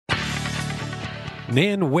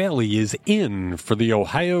Nan Whaley is in for the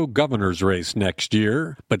Ohio governor's race next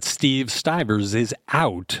year, but Steve Stivers is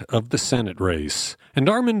out of the Senate race. And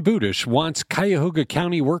Armin Budish wants Cuyahoga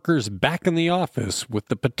County workers back in the office with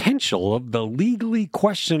the potential of the legally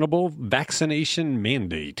questionable vaccination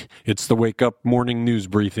mandate. It's the Wake Up Morning News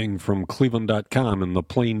Briefing from Cleveland.com and the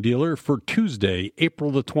Plain Dealer for Tuesday,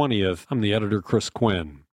 April the 20th. I'm the editor, Chris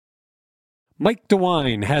Quinn. Mike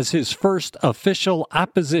DeWine has his first official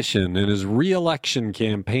opposition in his re-election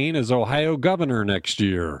campaign as Ohio governor next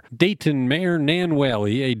year. Dayton Mayor Nan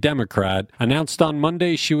Whaley, a Democrat, announced on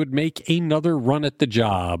Monday she would make another run at the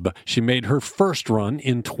job. She made her first run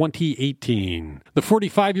in 2018. The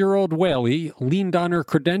 45-year-old Whaley leaned on her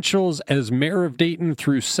credentials as mayor of Dayton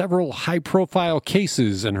through several high-profile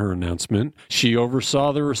cases in her announcement. She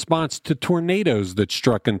oversaw the response to tornadoes that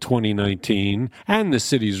struck in 2019 and the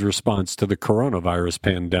city's response to the coronavirus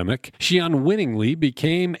pandemic. She unwittingly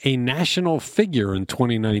became a national figure in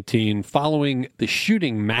 2019 following the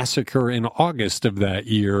shooting massacre in August of that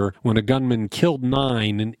year when a gunman killed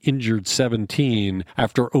 9 and injured 17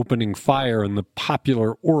 after opening fire in the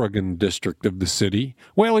popular Oregon district of the city.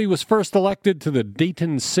 Whaley was first elected to the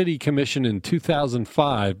Dayton City Commission in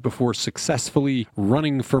 2005 before successfully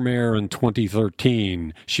running for mayor in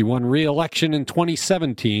 2013. She won re-election in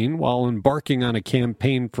 2017 while embarking on a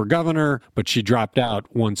campaign for governor, but she dropped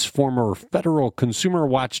out once former federal consumer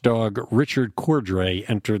watchdog Richard Cordray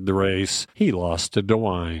entered the race. He lost to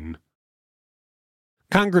DeWine.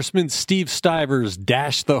 Congressman Steve Stivers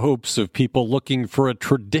dashed the hopes of people looking for a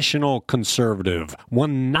traditional conservative,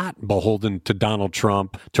 one not beholden to Donald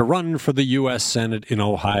Trump, to run for the U.S. Senate in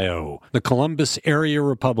Ohio. The Columbus area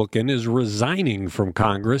Republican is resigning from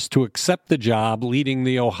Congress to accept the job leading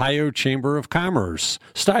the Ohio Chamber of Commerce.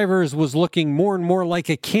 Stivers was looking more and more like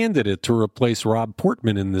a candidate to replace Rob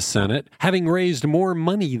Portman in the Senate, having raised more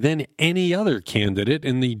money than any other candidate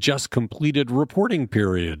in the just completed reporting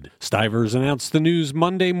period. Stivers announced the news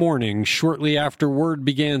Monday morning, shortly after word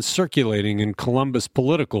began circulating in Columbus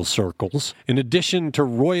political circles. In addition to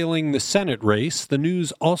roiling the Senate race, the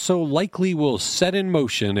news also likely will set in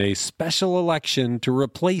motion a special election to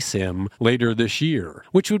replace him later this year,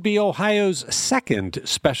 which would be Ohio's second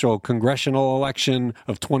special congressional election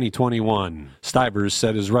of 2021. Stivers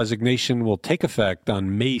said his resignation will take effect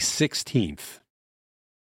on May 16th.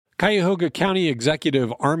 Cuyahoga County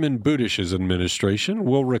Executive Armin Budish's administration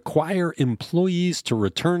will require employees to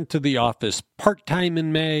return to the office part-time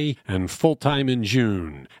in May and full-time in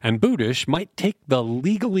June. And Budish might take the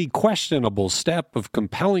legally questionable step of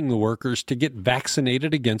compelling the workers to get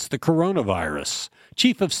vaccinated against the coronavirus.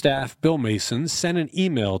 Chief of Staff Bill Mason sent an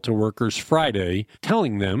email to workers Friday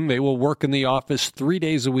telling them they will work in the office 3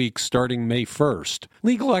 days a week starting May 1st.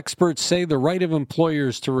 Legal experts say the right of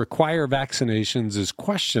employers to require vaccinations is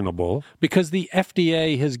questionable because the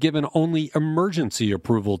FDA has given only emergency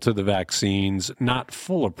approval to the vaccines, not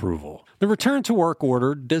full approval. The return to work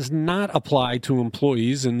order does not apply to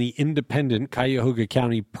employees in the independent Cuyahoga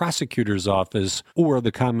County Prosecutor's Office or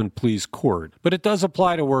the Common Pleas Court, but it does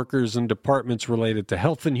apply to workers in departments related to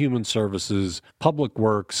Health and Human Services, Public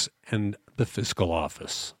Works, and the Fiscal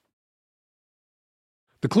Office.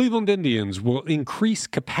 The Cleveland Indians will increase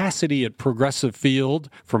capacity at Progressive Field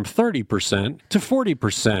from 30% to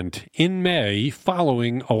 40% in May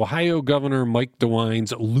following Ohio Governor Mike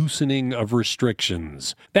DeWine's loosening of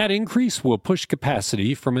restrictions. That increase will push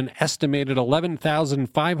capacity from an estimated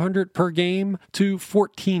 11,500 per game to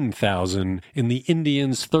 14,000 in the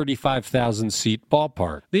Indians' 35,000-seat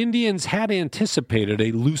ballpark. The Indians had anticipated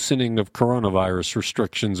a loosening of coronavirus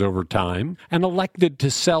restrictions over time and elected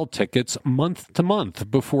to sell tickets month to month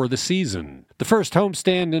before the season. The first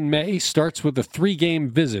homestand in May starts with a 3-game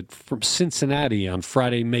visit from Cincinnati on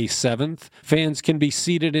Friday, May 7th. Fans can be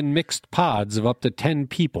seated in mixed pods of up to 10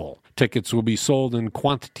 people. Tickets will be sold in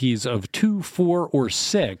quantities of 2, 4, or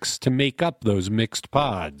 6 to make up those mixed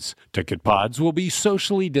pods. Ticket pods will be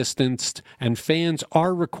socially distanced, and fans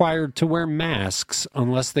are required to wear masks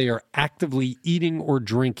unless they are actively eating or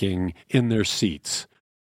drinking in their seats.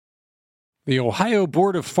 The Ohio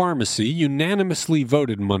Board of Pharmacy unanimously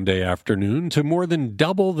voted Monday afternoon to more than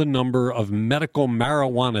double the number of medical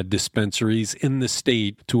marijuana dispensaries in the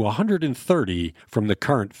state to 130 from the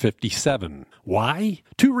current 57. Why?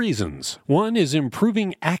 2 reasons. One is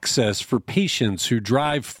improving access for patients who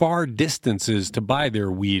drive far distances to buy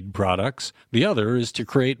their weed products. The other is to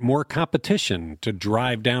create more competition to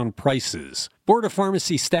drive down prices. Board of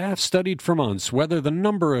Pharmacy staff studied for months whether the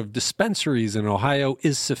number of dispensaries in Ohio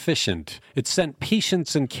is sufficient. It sent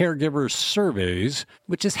patients and caregivers surveys,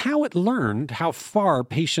 which is how it learned how far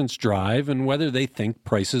patients drive and whether they think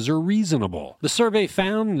prices are reasonable. The survey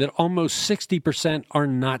found that almost 60% are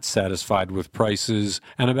not satisfied with prices,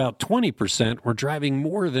 and about 20% were driving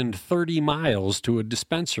more than 30 miles to a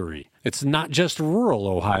dispensary. It's not just rural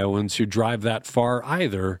Ohioans who drive that far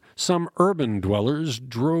either. Some urban dwellers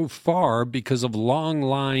drove far because of long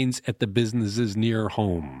lines at the businesses near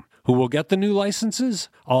home. Who will get the new licenses?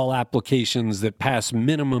 All applications that pass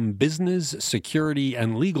minimum business, security,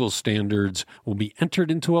 and legal standards will be entered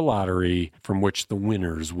into a lottery from which the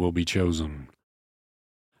winners will be chosen.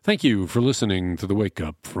 Thank you for listening to The Wake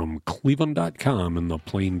Up from Cleveland.com and The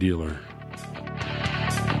Plain Dealer.